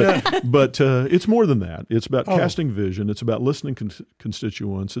baby part, but it's more than that. It's about casting vision. It's about listening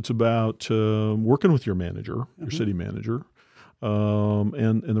constituents. It's about working with your manager, your city manager,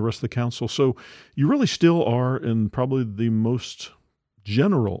 and the rest of the council. So you really still are in probably the most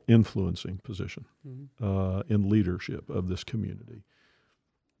general influencing position in leadership of this community.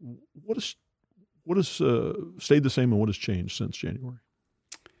 What has stayed the same and what has changed since January?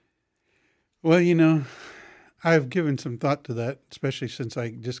 Well, I've given some thought to that, especially since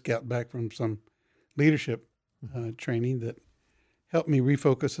I just got back from some leadership training that helped me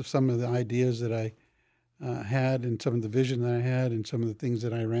refocus of some of the ideas that I had, and some of the vision that I had, and some of the things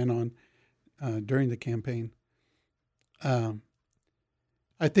that I ran on during the campaign.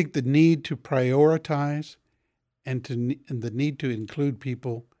 I think the need to prioritize and the need to include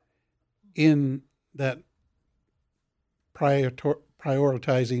people in that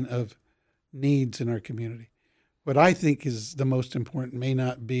prioritizing of needs in our community. What I think is the most important may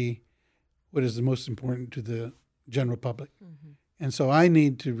not be what is the most important to the general public. And so I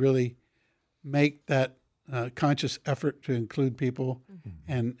need to really make that conscious effort to include people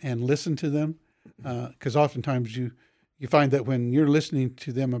and listen to them, because oftentimes you find that when you're listening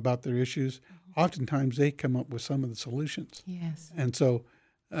to them about their issues, oftentimes they come up with some of the solutions. Yes. And so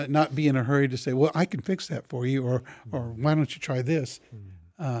not be in a hurry to say, well, I can fix that for you, or why don't you try this?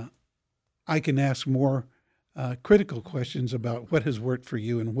 I can ask more critical questions about what has worked for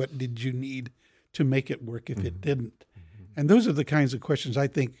you and what did you need to make it work if it didn't. And those are the kinds of questions I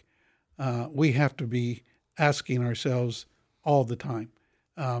think we have to be asking ourselves all the time.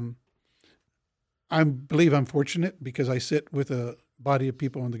 I believe I'm fortunate because I sit with a body of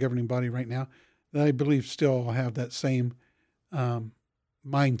people in the governing body right now that I believe still have that same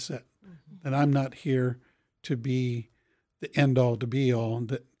mindset that I'm not here to be the end all to be all,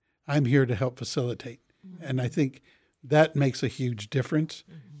 that I'm here to help facilitate. And I think that makes a huge difference.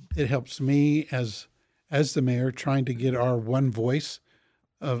 It helps me as the mayor trying to get our one voice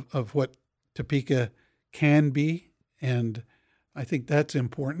of what Topeka can be. And I think that's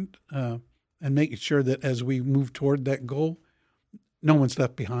important. And making sure that as we move toward that goal, no one's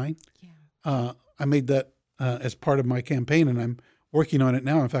left behind. Yeah. I made that as part of my campaign, and I'm working on it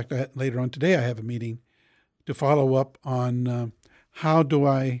now. In fact, later on today, I have a meeting to follow up on how do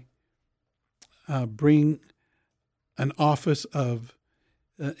I bring an office of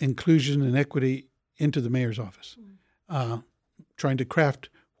inclusion and equity into the mayor's office, trying to craft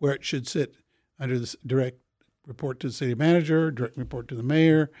where it should sit under this direct report to the city manager, direct report to the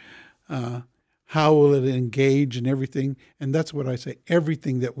mayor. How will it engage in everything? And that's what I say,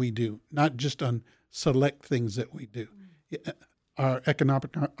 everything that we do, not just on select things that we do. Our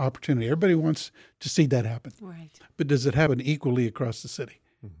economic opportunity, everybody wants to see that happen. Right. But does it happen equally across the city?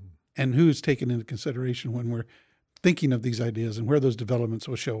 And who's taken into consideration when we're thinking of these ideas and where those developments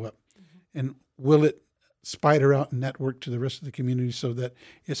will show up? And will it spider out and network to the rest of the community so that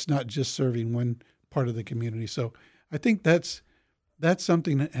it's not just serving one part of the community? So I think that's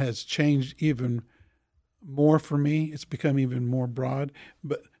something that has changed even more for me. It's become even more broad.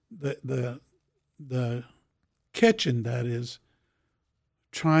 But the catch in that is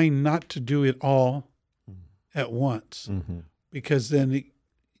trying not to do it all at once, because then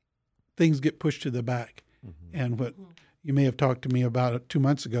things get pushed to the back. And what you may have talked to me about it 2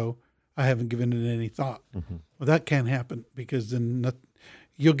 months ago, I haven't given it any thought. Well, that can't happen, because then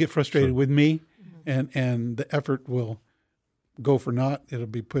you'll get frustrated with me, and the effort will go for naught. It'll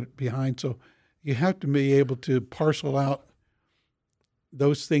be put behind. So you have to be able to parcel out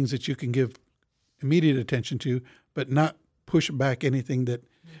those things that you can give immediate attention to, but not push back anything that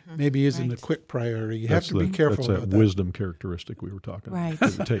maybe isn't a quick priority. You have to be careful about that. That's that wisdom characteristic we were talking about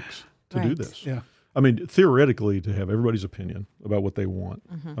that it takes to do this. Yeah. I mean, theoretically, to have everybody's opinion about what they want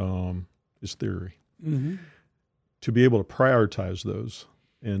is theory. To be able to prioritize those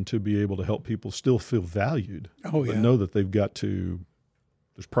and to be able to help people still feel valued, but know that they've got to,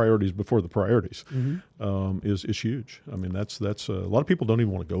 there's priorities before the priorities, is huge. I mean, that's a lot of people don't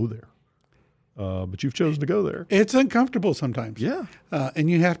even want to go there. But you've chosen to go there. It's uncomfortable sometimes. Yeah. And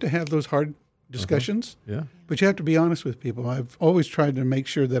you have to have those hard discussions. Yeah. But you have to be honest with people. I've always tried to make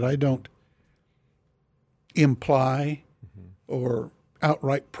sure that I don't imply or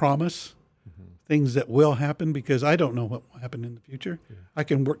outright promise things that will happen, because I don't know what will happen in the future. Yeah. I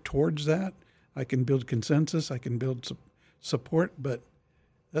can work towards that. I can build consensus. I can build support, but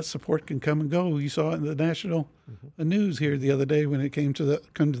that support can come and go. You saw it in the national news here the other day when it came to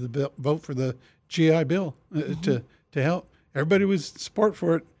the vote for the GI Bill to help. Everybody was support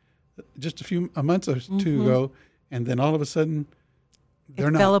for it just a month or two ago, and then all of a sudden they're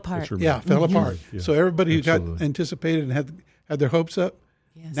not. Fell apart. Fell apart. Yeah. So everybody who got anticipated and had their hopes up,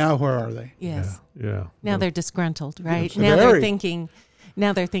 now where are they? Yes. Yeah. Now they're disgruntled, right? Yes. Now Very.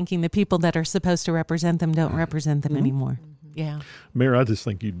 they're thinking the people that are supposed to represent them don't represent them anymore. Yeah. Mayor, I just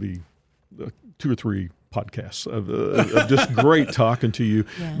think you'd be 2 or 3 podcasts of just great talking to you.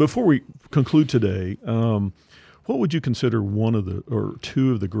 Yeah. Before we conclude today, what would you consider one of the or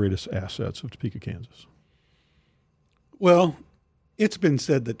two of the greatest assets of Topeka, Kansas? Well, it's been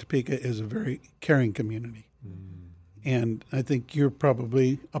said that Topeka is a very caring community. And I think you're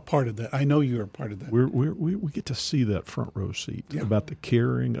probably a part of that. I know you're a part of that. We get to see that front row seat about the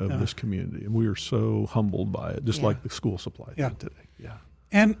caring of this community, and we are so humbled by it, just like the school supply thing today. Yeah,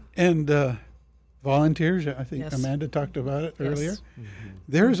 and volunteers. I think Amanda talked about it earlier.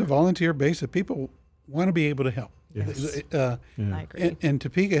 There is a volunteer base that people want to be able to help. Yes. I agree. And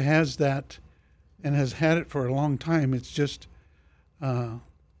Topeka has that, and has had it for a long time. It's just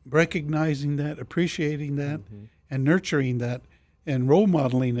recognizing that, appreciating that, and nurturing that, and role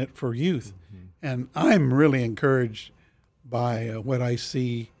modeling it for youth. And I'm really encouraged by what I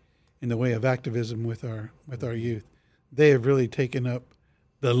see in the way of activism with our youth. They have really taken up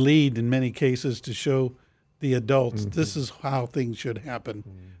the lead in many cases to show the adults this is how things should happen.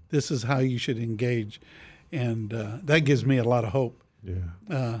 This is how you should engage, and that gives me a lot of hope.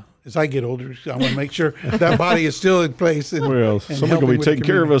 Yeah. As I get older, I want to make sure that body is still in place. And, well, somebody will be taking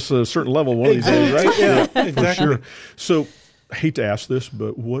care of us at a certain level one of these days, right? Yeah, exactly. For sure. So, I hate to ask this,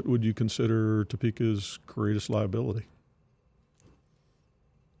 but what would you consider Topeka's greatest liability?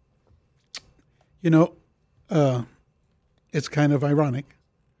 You know, it's kind of ironic.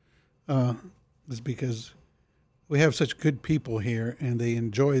 It's because we have such good people here, and they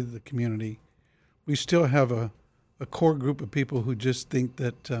enjoy the community. We still have a core group of people who just think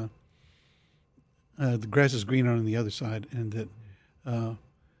that the grass is greener on the other side, and that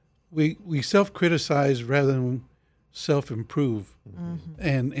we self-criticize rather than self-improve.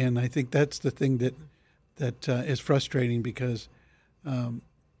 And I think that's the thing that is frustrating because,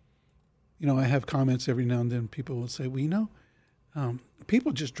 I have comments every now and then. People will say, well,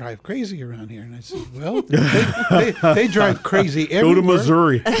 people just drive crazy around here. And I said, well, they drive crazy everywhere. Go to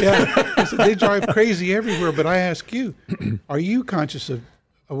Missouri. Yeah. I said, they drive crazy everywhere. But I ask you, are you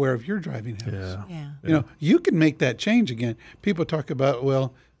aware of your driving habits? Yeah. You can make that change again. People talk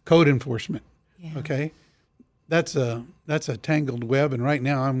about, code enforcement. Yeah. Okay. That's a tangled web. And right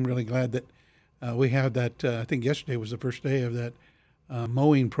now I'm really glad that we have that. I think yesterday was the first day of that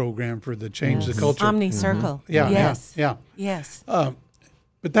mowing program for the Change the Culture. Omni Circle. Yeah. Yes. Yeah. Yes.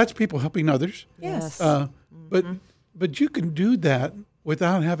 But that's people helping others. Yes. But you can do that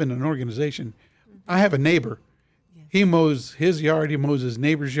without having an organization. I have a neighbor. Yes. He mows his yard. He mows his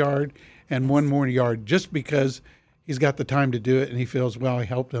neighbor's yard and one more yard just because he's got the time to do it and he feels, I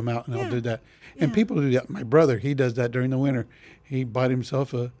helped him out and I'll do that. And people do that. My brother, he does that during the winter. He bought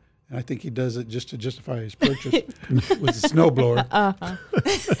himself and I think he does it just to justify his purchase with a snowblower.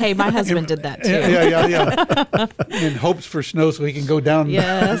 Hey, my husband did that too. Yeah. And hopes for snow so he can go down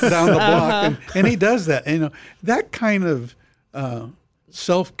down the block. And he does that. And, that kind of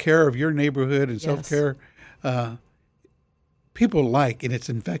self-care of your neighborhood and self-care people like, and it's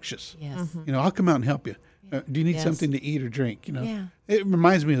infectious. Yes. I'll come out and help you. Do you need something to eat or drink? It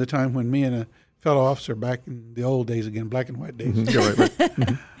reminds me of the time when me and a fellow officer back in the old days, again, black and white days.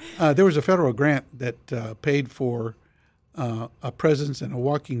 Right. There was a federal grant that paid for a presence and a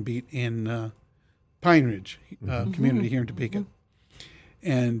walking beat in Pine Ridge community here in Topeka.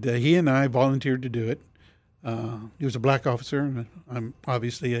 And he and I volunteered to do it. He was a black officer, and I'm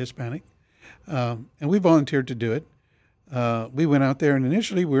obviously a Hispanic. And we volunteered to do it. We went out there, and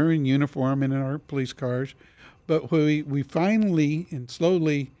initially we were in uniform and in our police cars. But we finally and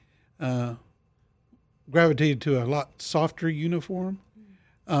slowly gravitated to a lot softer uniform.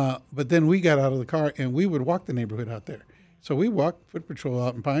 But then we got out of the car, and we would walk the neighborhood out there. So we walked foot patrol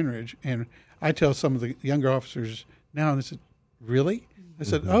out in Pine Ridge, and I tell some of the younger officers now, and they said, really? I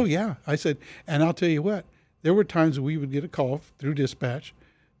said, oh, yeah. I said, and I'll tell you what, there were times we would get a call through dispatch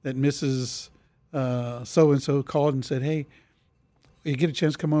that Mrs. So-and-so called and said, hey, you get a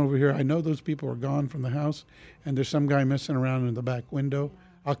chance to come on over here. I know those people are gone from the house, and there's some guy messing around in the back window.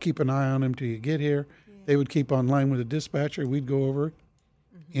 I'll keep an eye on him till you get here. They would keep on line with the dispatcher. We'd go over,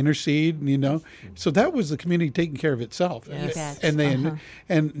 intercede, So that was the community taking care of itself. Yes. And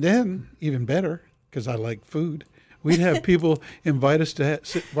then, even better, because I like food, we'd have people invite us to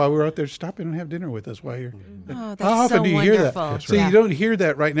sit while we were out there, stop in and have dinner with us while you're. Oh, that's how often so do you hear that? wonderful. So you don't hear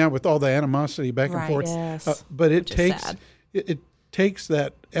that right now with all the animosity back and forth. Yes. But it Which is takes sad. it takes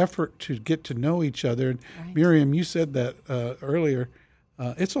that effort to get to know each other. And Miriam, you said that earlier.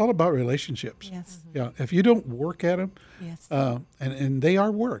 It's all about relationships. Yes. Yeah. If you don't work at them, Yes. and they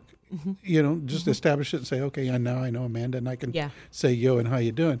are work. Just establish it and say, okay, I know Amanda, and I can say yo and how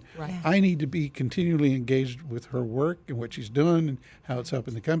you doing. Right. I need to be continually engaged with her work and what she's doing and how it's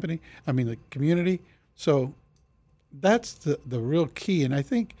helping the community. So that's the real key, and I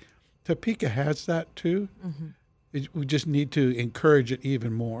think Topeka has that too. We just need to encourage it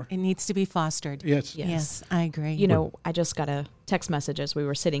even more. It needs to be fostered. Yes. Yes, I agree. I just got a text message as we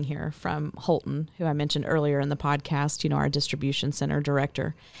were sitting here from Holton, who I mentioned earlier in the podcast, our distribution center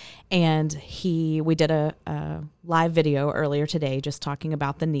director. And we did a live video earlier today just talking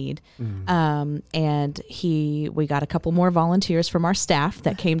about the need. And we got a couple more volunteers from our staff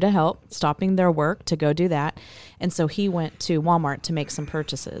that came to help, stopping their work to go do that. And so he went to Walmart to make some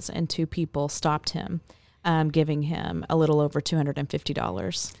purchases, and two people stopped him. Giving him a little over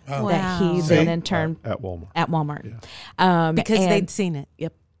 $250 that he then in turn at Walmart. At Walmart, because they'd seen it.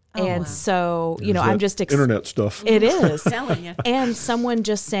 Yep. Oh, and wow. so There's I'm that just internet stuff. It is Telling you. and someone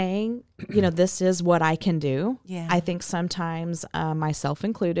just saying, this is what I can do. Yeah. I think sometimes, myself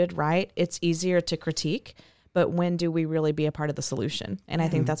included, right? It's easier to critique. But when do we really be a part of the solution? And I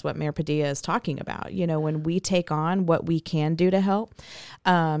think that's what Mayor Padilla is talking about. When we take on what we can do to help,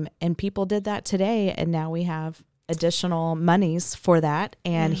 and people did that today, and now we have additional monies for that.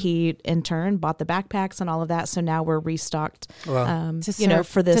 And he, in turn, bought the backpacks and all of that. So now we're restocked, for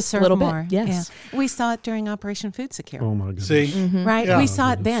this little more. bit. Yes. Yeah. We saw it during Operation Food Secure. Oh, my goodness. See? Right? Yeah. We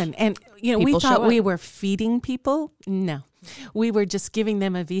saw it then. And, we People thought show we up. were feeding people. No. We were just giving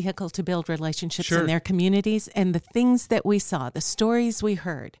them a vehicle to build relationships Sure. in their communities. And the things that we saw, the stories we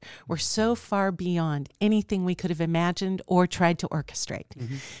heard, were so far beyond anything we could have imagined or tried to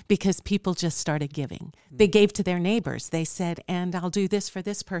orchestrate because people just started giving. They gave to their neighbors. They said, and I'll do this for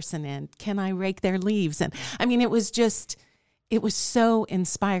this person. And can I rake their leaves? And I mean, it was so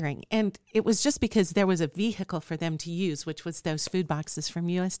inspiring. And it was just because there was a vehicle for them to use, which was those food boxes from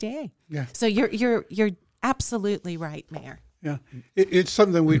USDA. Yeah. So you're absolutely right, Mayor. Yeah, it's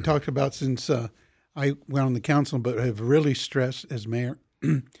something we've talked about since I went on the council, but have really stressed as mayor.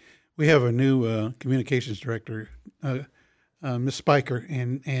 We have a new communications director, Ms. Spiker,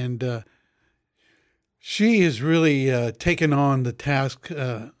 and she has really taken on the task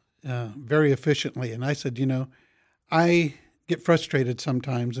very efficiently. And I said, I get frustrated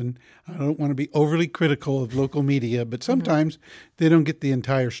sometimes, and I don't want to be overly critical of local media, but sometimes they don't get the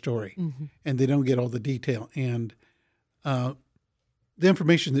entire story and they don't get all the detail. And the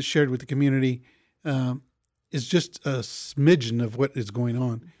information that's shared with the community is just a smidgen of what is going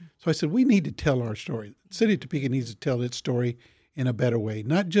on. So I said, we need to tell our story. The city of Topeka needs to tell its story in a better way,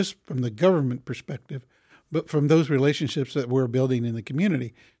 not just from the government perspective, but from those relationships that we're building in the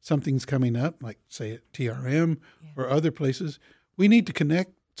community. Something's coming up, like, say, at TRM or other places. We need to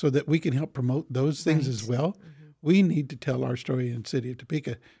connect so that we can help promote those things as well. We need to tell our story in the city of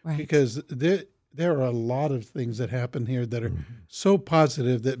Topeka because there are a lot of things that happen here that are so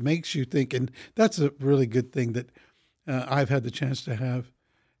positive that makes you think, and that's a really good thing that I've had the chance to have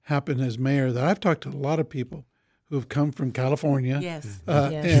happen as mayor, that I've talked to a lot of people who have come from California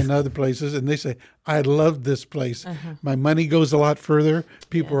and other places, and they say, I love this place. My money goes a lot further.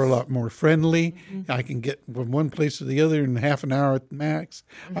 People are a lot more friendly. I can get from one place to the other in half an hour at the max.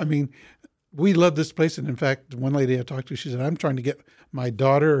 I mean, we love this place. And in fact, one lady I talked to, she said, I'm trying to get my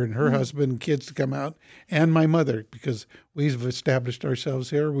daughter and her husband and kids to come out, and my mother, because we've established ourselves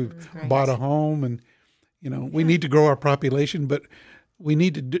here. We've bought a home, and, we need to grow our population, but we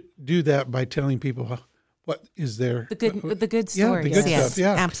need to do that by telling people what is there. The good stories. Yeah, the good stuff.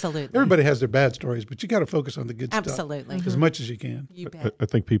 Yeah, absolutely. Everybody has their bad stories, but you got to focus on the good Absolutely. stuff as much as you can. You bet. I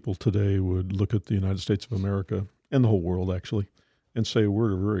think people today would look at the United States of America and the whole world, actually, and say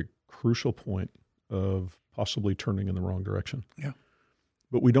we're at a very crucial point of possibly turning in the wrong direction. Yeah.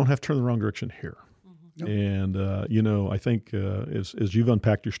 But we don't have to turn in the wrong direction here. Nope. And, I think as you've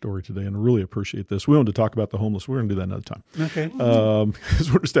unpacked your story today, and I really appreciate this, we wanted to talk about the homeless. We're going to do that another time. Okay.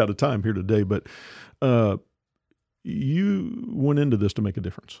 Because we're just out of time here today. But you went into this to make a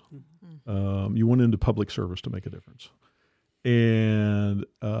difference. You went into public service to make a difference. And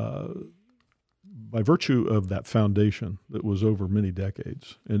by virtue of that foundation that was over many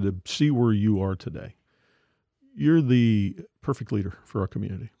decades, and to see where you are today, you're the perfect leader for our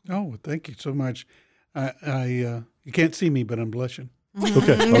community. Oh, thank you so much. You can't see me, but I'm blushing.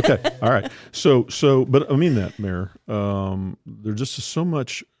 Okay. All right. So, but I mean that, Mayor. There's just so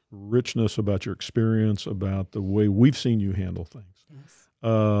much richness about your experience, about the way we've seen you handle things.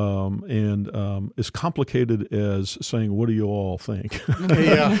 And as complicated as saying, what do you all think?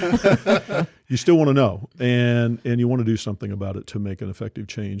 Yeah. You still want to know, and you want to do something about it to make an effective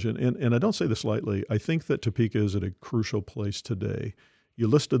change. And I don't say this lightly. I think that Topeka is at a crucial place today. You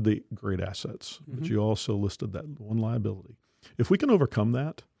listed the great assets, but you also listed that one liability. If we can overcome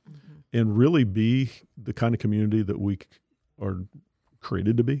that and really be the kind of community that we are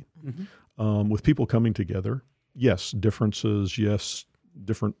created to be, with people coming together, yes, differences, yes,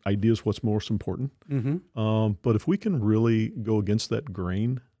 different ideas, what's most important. But if we can really go against that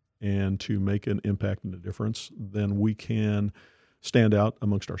grain and to make an impact and a difference, then we can stand out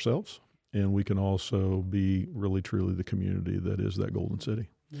amongst ourselves, and we can also be really, truly the community that is that Golden City.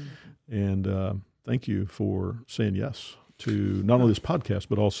 And thank you for saying yes to not only this podcast,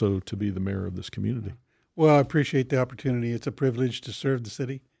 but also to be the mayor of this community. Well, I appreciate the opportunity. It's a privilege to serve the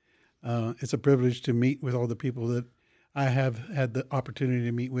city. It's a privilege to meet with all the people that I have had the opportunity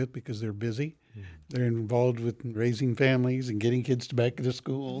to meet with because they're busy. They're involved with raising families and getting kids back to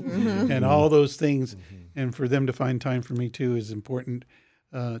school and all those things. And for them to find time for me, too, is important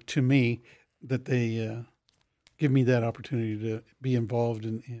to me, that they give me that opportunity to be involved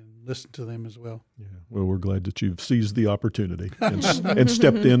and listen to them as well. Yeah. Well, we're glad that you've seized the opportunity and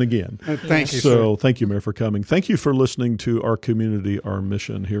stepped in again. Thank you, So thank you, Mayor, for coming. Thank you for listening to Our Community, Our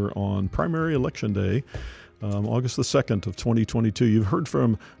Mission here on Primary Election Day, August the 2nd of 2022. You've heard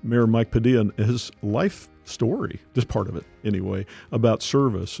from Mayor Mike Padilla and his life story, just part of it anyway, about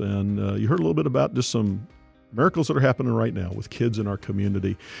service. And you heard a little bit about just some miracles that are happening right now with kids in our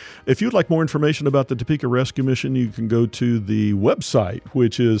community. If you'd like more information about the Topeka Rescue Mission, you can go to the website,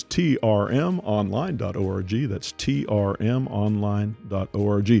 which is trmonline.org. That's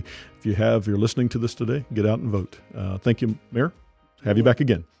trmonline.org. If you're listening to this today, get out and vote. Thank you, Mayor. Have you back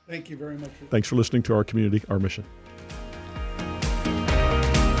again. Thank you very much. Thanks for listening to our community, our mission.